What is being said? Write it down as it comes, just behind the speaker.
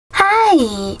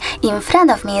Hi! In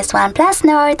front of me is OnePlus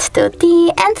Nord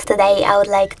 2T, and today I would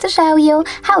like to show you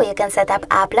how you can set up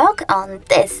app lock on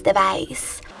this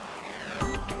device.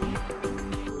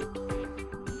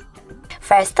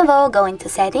 First of all, go into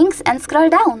settings and scroll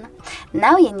down.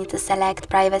 Now you need to select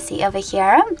privacy over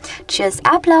here, choose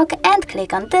app lock and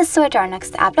click on this switcher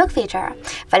next to app lock feature.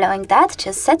 Following that,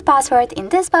 choose set password in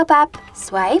this pop-up,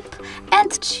 swipe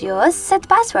and choose set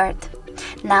password.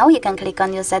 Now you can click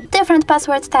on use a different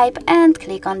password type and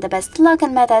click on the best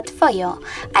login method for you.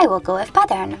 I will go with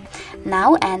pattern.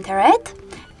 Now enter it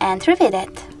and repeat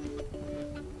it.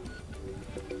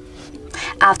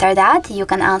 After that, you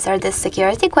can answer this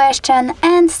security question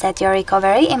and set your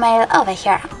recovery email over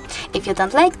here. If you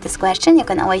don't like this question, you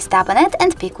can always tap on it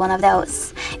and pick one of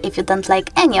those. If you don't like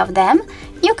any of them,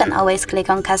 you can always click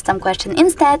on custom question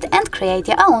instead and create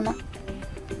your own.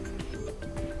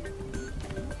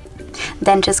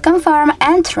 Then choose confirm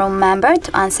and remember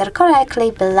to answer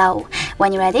correctly below.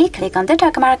 When you're ready, click on the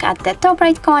check mark at the top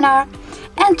right corner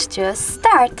and choose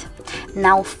start.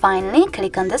 Now finally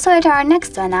click on the switcher next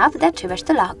to an app that you wish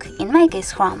to lock, in my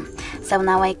case Chrome. So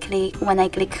now when I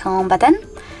click home button,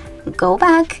 go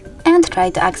back and try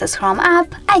to access Chrome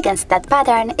app, I guess that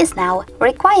pattern is now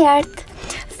required.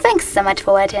 Thanks so much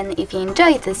for watching. If you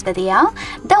enjoyed this video,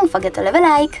 don't forget to leave a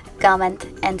like, comment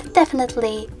and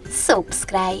definitely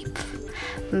subscribe.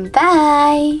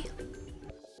 Bye!